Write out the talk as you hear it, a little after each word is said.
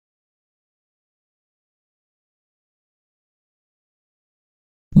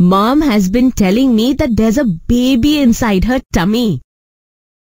Mom has been telling me that there's a baby inside her tummy.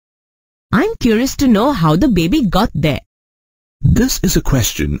 I'm curious to know how the baby got there. This is a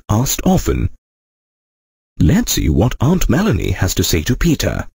question asked often. Let's see what Aunt Melanie has to say to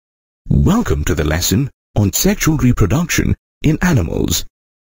Peter. Welcome to the lesson on sexual reproduction in animals.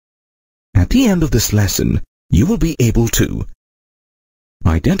 At the end of this lesson, you will be able to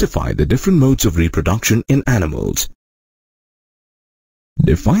identify the different modes of reproduction in animals.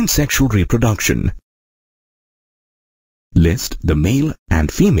 Define sexual reproduction. List the male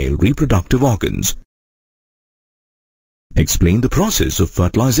and female reproductive organs. Explain the process of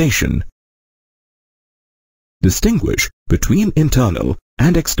fertilization. Distinguish between internal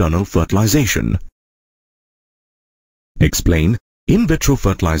and external fertilization. Explain in vitro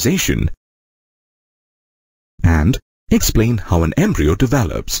fertilization. And explain how an embryo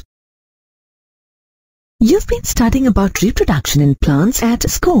develops. You've been studying about reproduction in plants at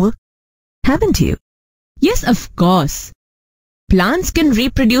school, haven't you? Yes, of course. Plants can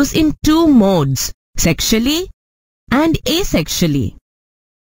reproduce in two modes, sexually and asexually.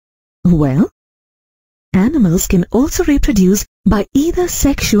 Well, animals can also reproduce by either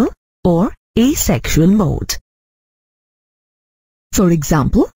sexual or asexual mode. For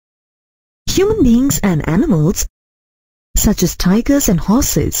example, human beings and animals, such as tigers and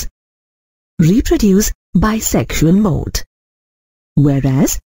horses, reproduce by sexual mode,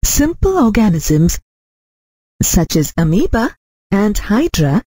 whereas simple organisms, such as amoeba and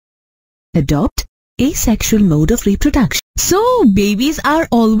hydra, adopt asexual mode of reproduction. So, babies are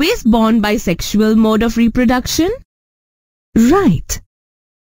always born by sexual mode of reproduction? Right.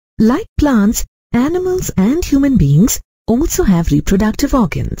 Like plants, animals and human beings also have reproductive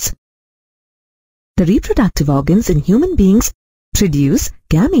organs. The reproductive organs in human beings produce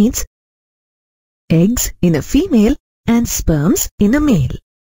gametes, eggs in a female and sperms in a male.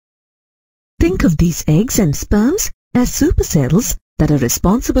 Think of these eggs and sperms as supercells that are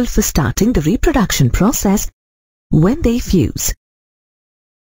responsible for starting the reproduction process when they fuse.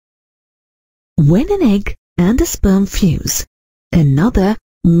 When an egg and a sperm fuse, another,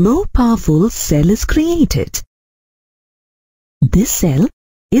 more powerful cell is created. This cell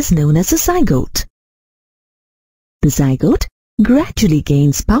is known as a zygote. The zygote gradually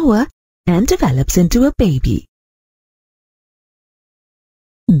gains power and develops into a baby.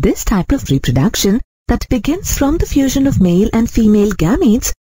 This type of reproduction that begins from the fusion of male and female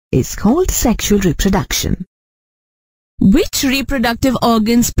gametes is called sexual reproduction. Which reproductive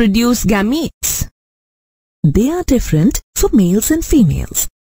organs produce gametes? They are different for males and females.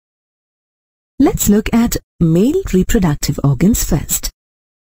 Let's look at male reproductive organs first.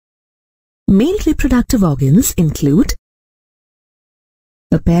 Male reproductive organs include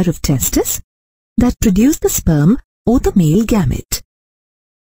a pair of testes that produce the sperm or the male gamete,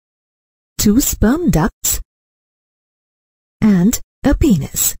 two sperm ducts, and a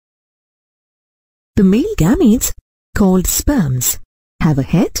penis. The male gametes, called sperms, have a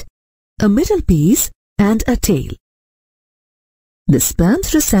head, a middle piece, and a tail. The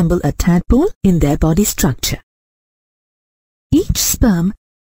sperms resemble a tadpole in their body structure. Each sperm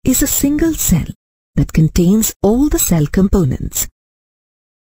is a single cell that contains all the cell components,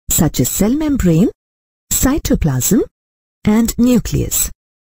 such as cell membrane, cytoplasm, and nucleus.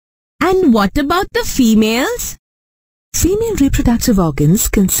 And what about the females? Female reproductive organs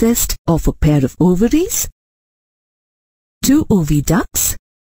consist of a pair of ovaries, two oviducts,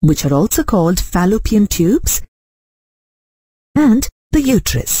 which are also called fallopian tubes, and the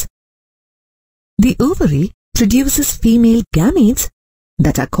uterus. The ovary produces female gametes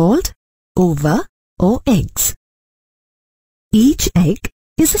that are called ova or eggs. Each egg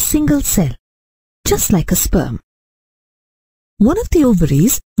is a single cell, just like a sperm. One of the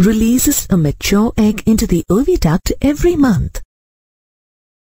ovaries releases a mature egg into the oviduct every month.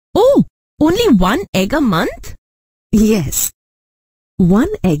 Oh, only one egg a month? Yes, one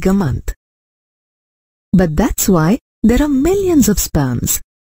egg a month. But that's why there are millions of sperms.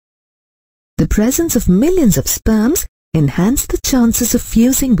 The presence of millions of sperms enhances the chances of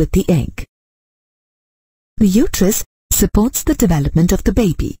fusing with the egg. The uterus supports the development of the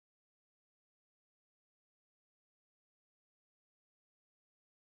baby.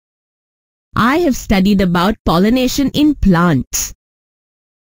 I have studied about pollination in plants.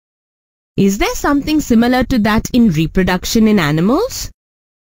 Is there something similar to that in reproduction in animals?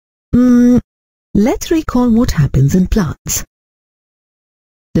 Let's recall what happens in plants.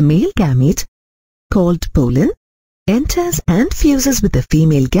 The male gamete, called pollen, enters and fuses with the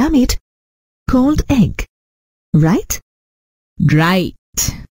female gamete, called egg. Right? Right.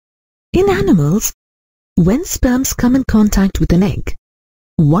 In animals, when sperms come in contact with an egg,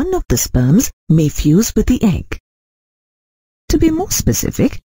 one of the sperms may fuse with the egg. To be more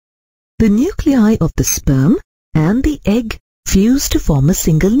specific, the nuclei of the sperm and the egg fuse to form a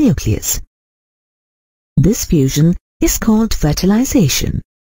single nucleus. This fusion is called fertilization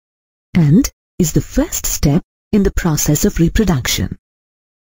and is the first step in the process of reproduction.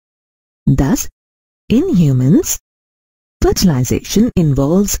 Thus, in humans, fertilization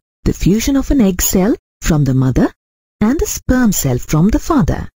involves the fusion of an egg cell from the mother and a sperm cell from the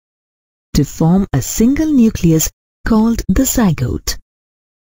father to form a single nucleus called the zygote.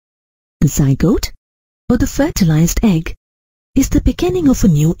 The zygote, or the fertilized egg, is the beginning of a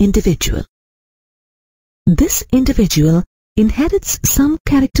new individual. This individual inherits some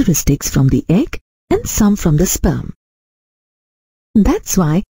characteristics from the egg and some from the sperm. That's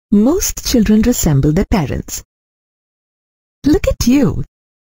why most children resemble their parents. Look at you.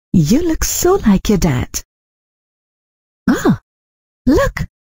 You look so like your dad. Ah, look!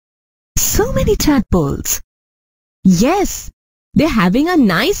 So many tadpoles. Yes, they're having a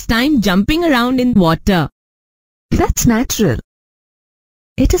nice time jumping around in water. That's natural.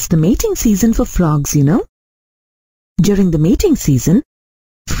 It is the mating season for frogs, you know. During the mating season,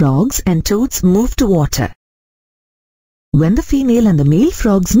 frogs and toads move to water. When the female and the male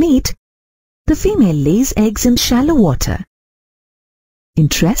frogs meet, the female lays eggs in shallow water.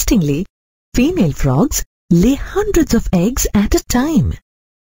 Interestingly, female frogs lay hundreds of eggs at a time.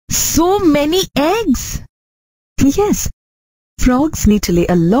 So many eggs! Yes, frogs need to lay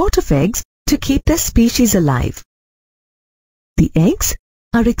a lot of eggs to keep their species alive. The eggs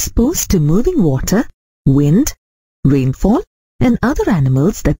are exposed to moving water, wind, rainfall, and other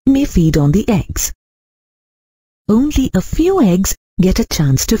animals that may feed on the eggs. Only a few eggs get a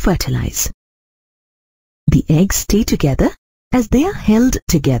chance to fertilize. The eggs stay together as they are held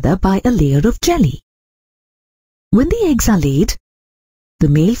together by a layer of jelly. When the eggs are laid, the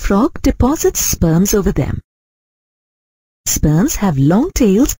male frog deposits sperms over them. Sperms have long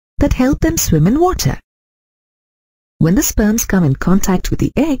tails that help them swim in water. When the sperms come in contact with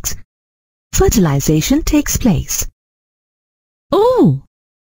the eggs, fertilization takes place. Oh,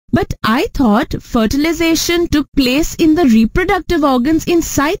 but I thought fertilization took place in the reproductive organs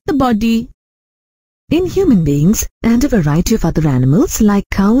inside the body. In human beings and a variety of other animals like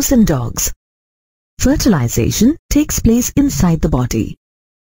cows and dogs, fertilization takes place inside the body.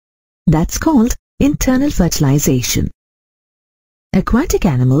 That's called internal fertilization. Aquatic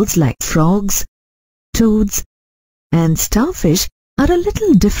animals like frogs, toads, and starfish are a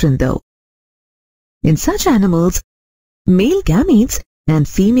little different though. In such animals, male gametes and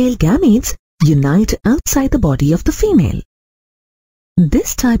female gametes unite outside the body of the female.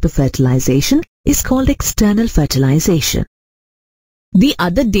 This type of fertilization is called external fertilization. The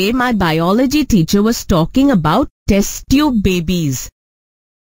other day my biology teacher was talking about test tube babies.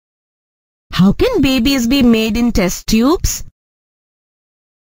 How can babies be made in test tubes?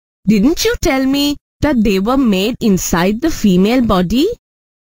 Didn't you tell me that they were made inside the female body?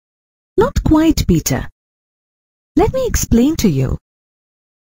 Not quite, Peter. Let me explain to you.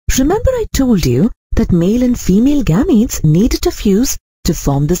 Remember I told you that male and female gametes needed to fuse to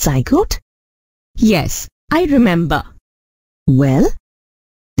form the zygote? Yes, I remember. Well,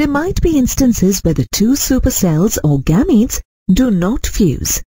 there might be instances where the two supercells or gametes do not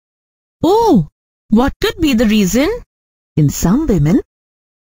fuse. Oh, what could be the reason? In some women,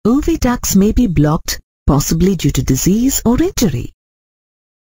 oviducts may be blocked, possibly due to disease or injury.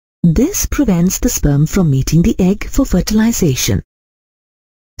 This prevents the sperm from meeting the egg for fertilization.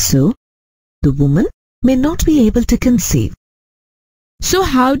 So, the woman may not be able to conceive. So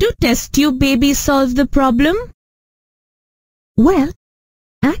how do test tube babies solve the problem? Well,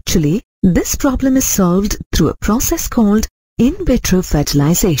 actually, this problem is solved through a process called in vitro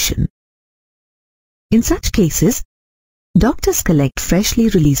fertilization. In such cases, doctors collect freshly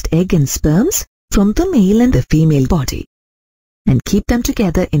released egg and sperms from the male and the female body and keep them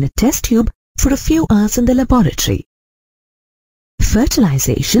together in a test tube for a few hours in the laboratory.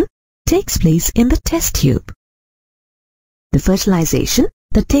 Fertilization takes place in the test tube. The fertilization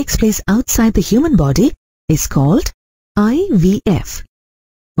that takes place outside the human body is called IVF,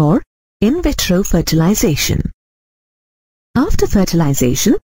 or in vitro fertilization. After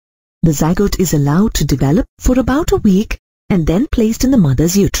fertilization, the zygote is allowed to develop for about a week and then placed in the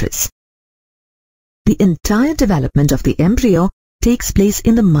mother's uterus. The entire development of the embryo takes place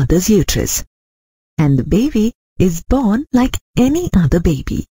in the mother's uterus, and the baby is born like any other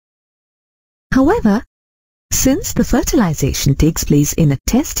baby. However, since the fertilization takes place in a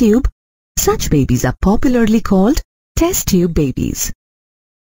test tube, such babies are popularly called test tube babies.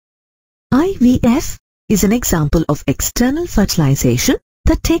 IVF is an example of external fertilization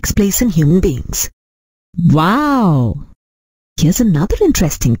that takes place in human beings. Wow! Here's another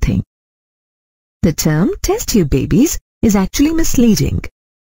interesting thing. The term test tube babies is actually misleading.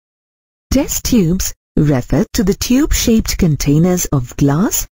 Test tubes refer to the tube-shaped containers of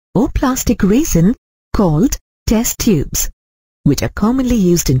glass or plastic resin called test tubes, which are commonly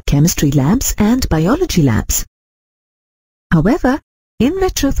used in chemistry labs and biology labs. However, in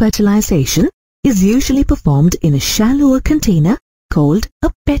vitro fertilization is usually performed in a shallower container called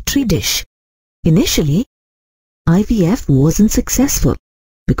a Petri dish. Initially, IVF wasn't successful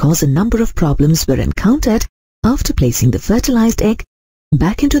because a number of problems were encountered after placing the fertilized egg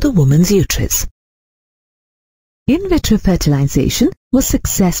back into the woman's uterus. In vitro fertilization was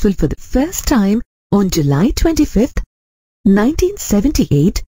successful for the first time on July 25,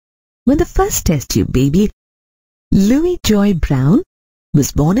 1978, when the first test tube baby, Louis Joy Brown,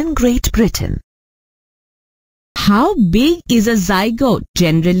 was born in Great Britain. How big is a zygote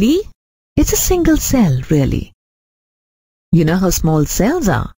generally? It's a single cell, really. You know how small cells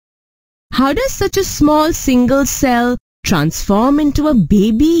are. How does such a small single cell transform into a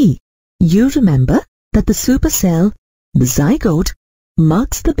baby? You remember that the supercell, the zygote,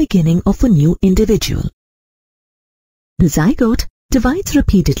 marks the beginning of a new individual. The zygote divides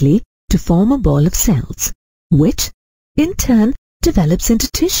repeatedly to form a ball of cells, which, in turn, develops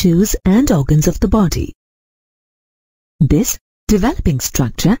into tissues and organs of the body. This developing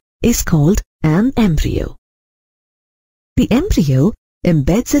structure is called an embryo. The embryo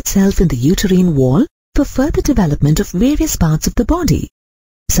embeds itself in the uterine wall for further development of various parts of the body,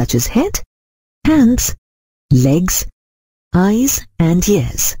 such as head, hands, legs, eyes, and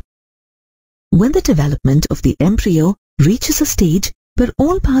ears. When the development of the embryo reaches a stage where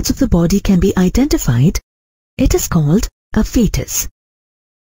all parts of the body can be identified, it is called a fetus.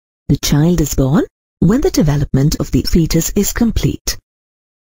 The child is born when the development of the fetus is complete.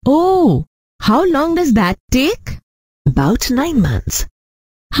 Oh, how long does that take? About 9 months.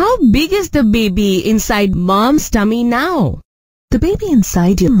 How big is the baby inside mom's tummy now? The baby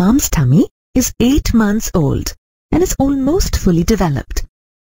inside your mom's tummy is 8 months old and is almost fully developed.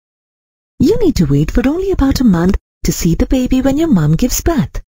 You need to wait for only about a month to see the baby when your mom gives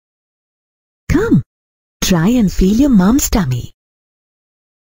birth. Come, try and feel your mom's tummy.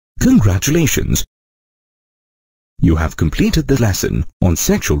 Congratulations! You have completed the lesson on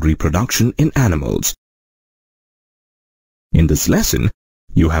sexual reproduction in animals. In this lesson,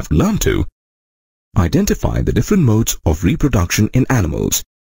 you have learned to identify the different modes of reproduction in animals,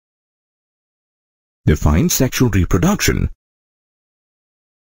 define sexual reproduction,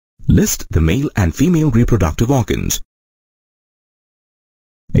 list the male and female reproductive organs,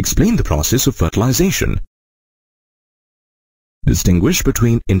 explain the process of fertilization, distinguish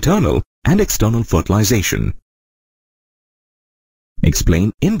between internal and external fertilization,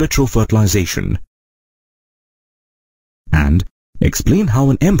 explain in vitro fertilization, and explain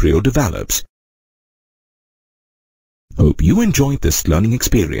how an embryo develops. Hope you enjoyed this learning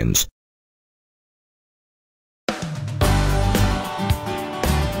experience.